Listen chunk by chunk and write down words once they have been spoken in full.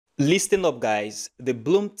Listen up, guys. The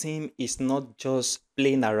Blum team is not just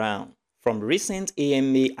playing around. From recent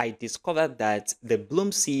AMA, I discovered that the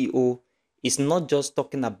Blum CEO is not just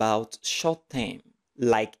talking about short term,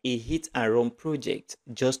 like a hit and run project,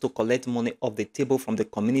 just to collect money off the table from the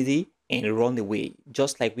community and run away,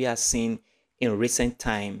 just like we are seeing in recent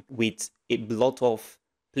time with a lot of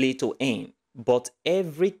play to earn. But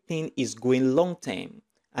everything is going long term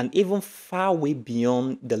and even far way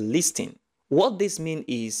beyond the listing. What this means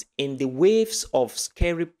is, in the waves of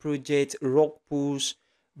scary project rock pools,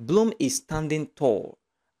 Bloom is standing tall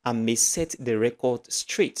and may set the record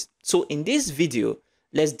straight. So in this video,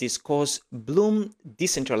 let's discuss Bloom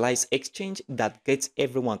decentralized exchange that gets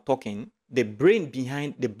everyone talking, the brain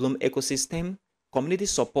behind the Bloom ecosystem, community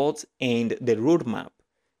support, and the roadmap.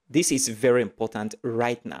 This is very important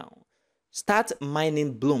right now. Start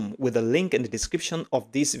mining Bloom with the link in the description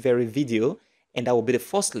of this very video, and that will be the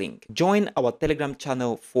first link. Join our Telegram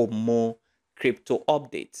channel for more crypto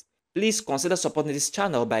updates. Please consider supporting this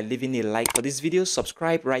channel by leaving a like for this video,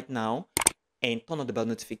 subscribe right now, and turn on the bell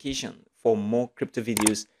notification for more crypto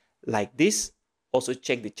videos like this. Also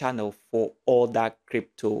check the channel for other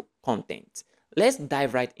crypto content. Let's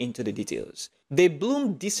dive right into the details. The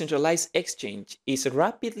Bloom decentralized exchange is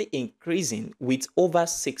rapidly increasing with over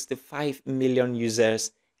 65 million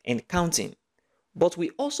users and counting. But we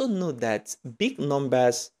also know that big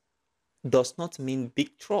numbers does not mean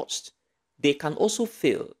big trust. They can also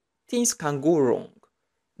fail. Things can go wrong.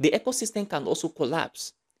 The ecosystem can also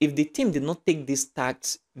collapse if the team did not take these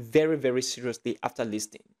tasks very seriously after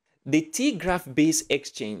listing. The T-graph-based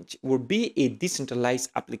exchange will be a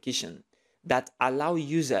decentralized application that allow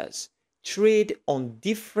users trade on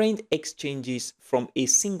different exchanges from a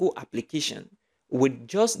single application with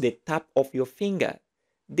just the tap of your finger.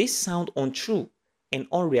 This sounds untrue and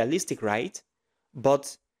unrealistic, right?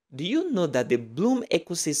 But do you know that the Bloom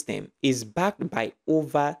ecosystem is backed by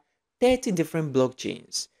over 30 different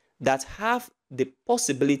blockchains that have the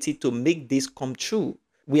possibility to make this come true?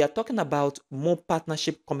 We are talking about more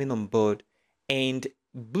partnership coming on board, and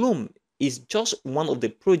Bloom is just one of the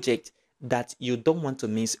projects that you don't want to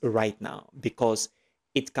miss right now because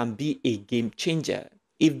it can be a game changer.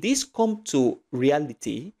 If this come to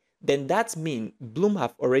reality, then that means Bloom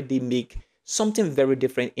have already made something very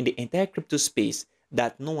different in the entire crypto space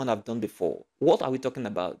that no one have done before. What are we talking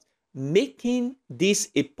about? Making this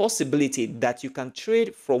a possibility that you can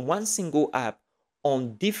trade from one single app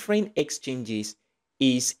on different exchanges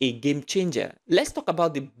is a game changer. Let's talk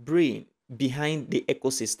about the brain behind the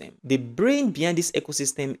ecosystem. The brain behind this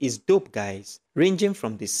ecosystem is dope, guys, ranging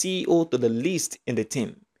from the CEO to the least in the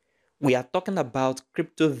team. We are talking about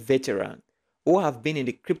crypto veterans who have been in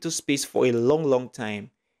the crypto space for a long time,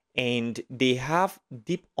 and they have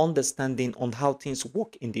deep understanding on how things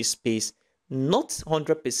work in this space, not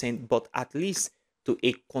 100%, but at least to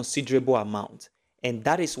a considerable amount. And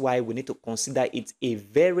that is why we need to consider it a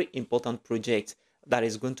very important project that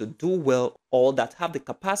is going to do well, or that have the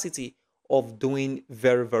capacity of doing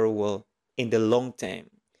very well in the long term.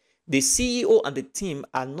 The CEO and the team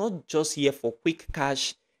are not just here for quick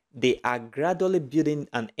cash. They are gradually building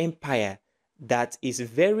an empire that is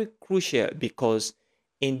very crucial, because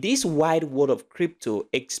in this wide world of crypto,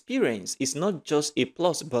 experience is not just a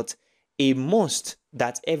plus but a must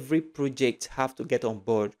that every project have to get on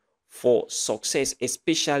board for success,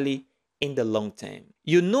 especially in the long term.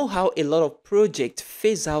 You know how a lot of projects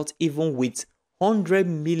phase out even with 100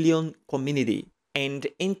 million community and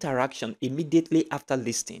interaction immediately after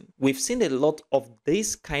listing. We've seen a lot of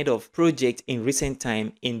this kind of project in recent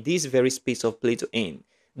time in this very space of play to earn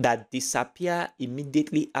that disappear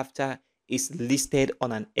immediately after is listed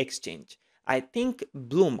on an exchange. I think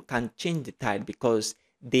Bloom can change the tide because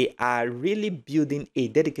they are really building a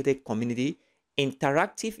dedicated community,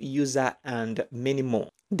 interactive user, and many more.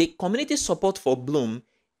 The community support for Bloom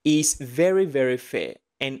is very fair,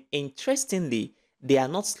 and interestingly, they are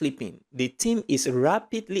not sleeping. The team is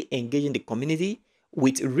rapidly engaging the community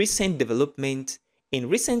with recent development. In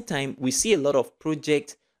recent time, we see a lot of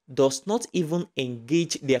projects does not even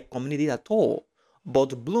engage their community at all.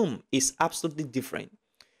 But Bloom is absolutely different.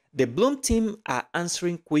 The Bloom team are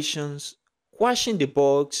answering questions, quashing the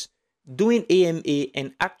bugs, doing AMA,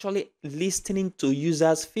 and actually listening to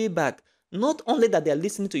users' feedback. Not only that they are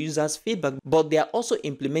listening to users' feedback, but they are also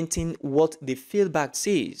implementing what the feedback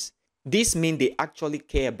says. This means they actually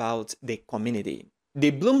care about the community.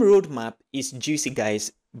 The Bloom roadmap is juicy,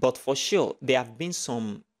 guys, but for sure there have been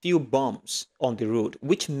some few bumps on the road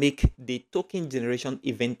which make the token generation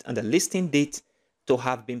event and the listing date to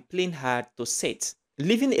have been playing hard to set,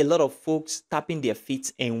 leaving a lot of folks tapping their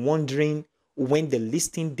feet and wondering when the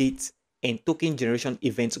listing date and token generation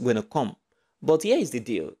events going to come. But here is the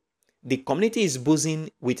deal. The community is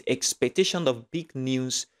buzzing with expectation of big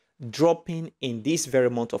news dropping in this very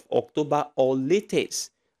month of October or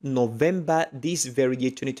latest November this very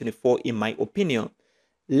year 2024 in my opinion.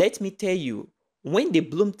 Let me tell you, when the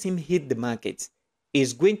Blum team hit the market,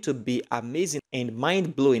 it's going to be amazing and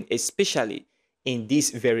mind-blowing, especially in this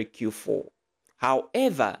very Q4.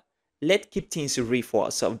 However, let's keep things real for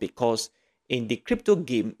ourselves because in the crypto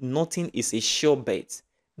game, nothing is a sure bet.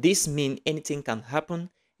 This means anything can happen,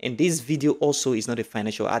 and this video also is not a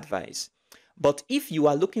financial advice. But if you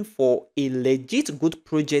are looking for a legit good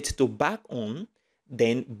project to back on,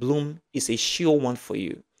 then Blum is a sure one for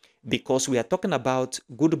you because we are talking about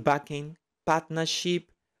good backing,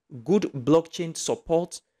 partnership, good blockchain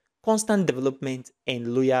support, constant development,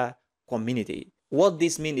 and loyal community. What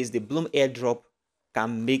this means is the Blum airdrop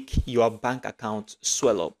can make your bank account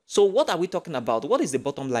swell up. So what are we talking about? What is the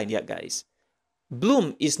bottom line here, guys?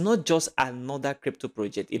 Blum is not just another crypto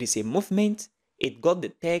project. It is a movement. It got the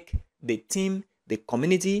tech, the team, the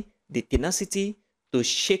community, the tenacity to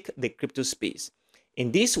shake the crypto space.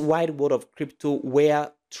 In this wide world of crypto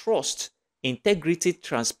where trust, integrity,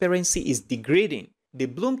 transparency is degrading, the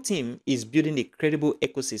Blum team is building a credible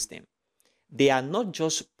ecosystem. They are not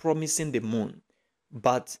just promising the moon,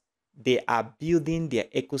 but they are building their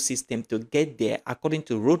ecosystem to get there according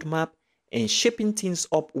to roadmap and shaping things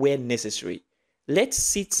up where necessary. Let's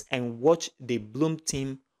sit and watch the Blum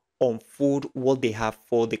team unfold what they have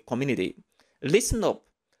for the community. Listen up.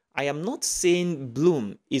 I am not saying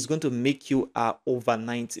Blum is going to make you an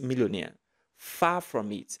overnight millionaire. Far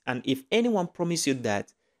from it. And if anyone promises you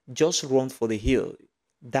that, just run for the hill.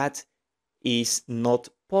 That is not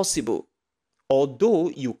possible. Although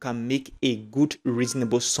you can make a good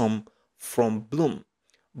reasonable sum from Blum.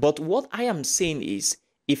 But what I am saying is,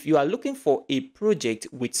 if you are looking for a project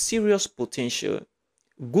with serious potential,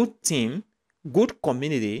 good team, good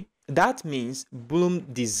community, that means Blum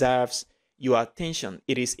deserves your attention.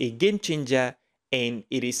 It is a game changer and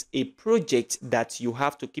it is a project that you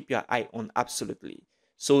have to keep your eye on absolutely.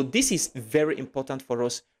 So this is very important for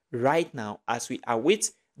us right now as we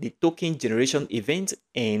await the token generation event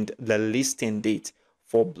and the listing date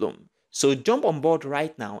for Blum. So jump on board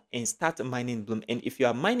right now and start mining Blum. And if you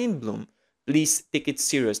are mining Blum, please take it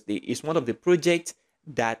seriously. It's one of the projects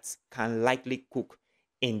that can likely cook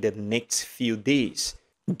in the next few days.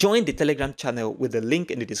 Join the Telegram channel with the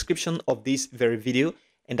link in the description of this very video,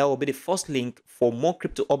 and that will be the first link for more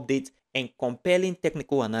crypto updates and compelling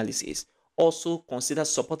technical analysis. Also, consider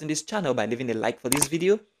supporting this channel by leaving a like for this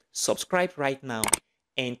video, subscribe right now,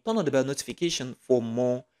 and turn on the bell notification for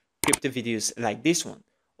more crypto videos like this one.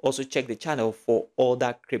 Also, check the channel for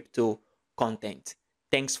other crypto content.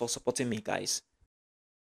 Thanks for supporting me, guys.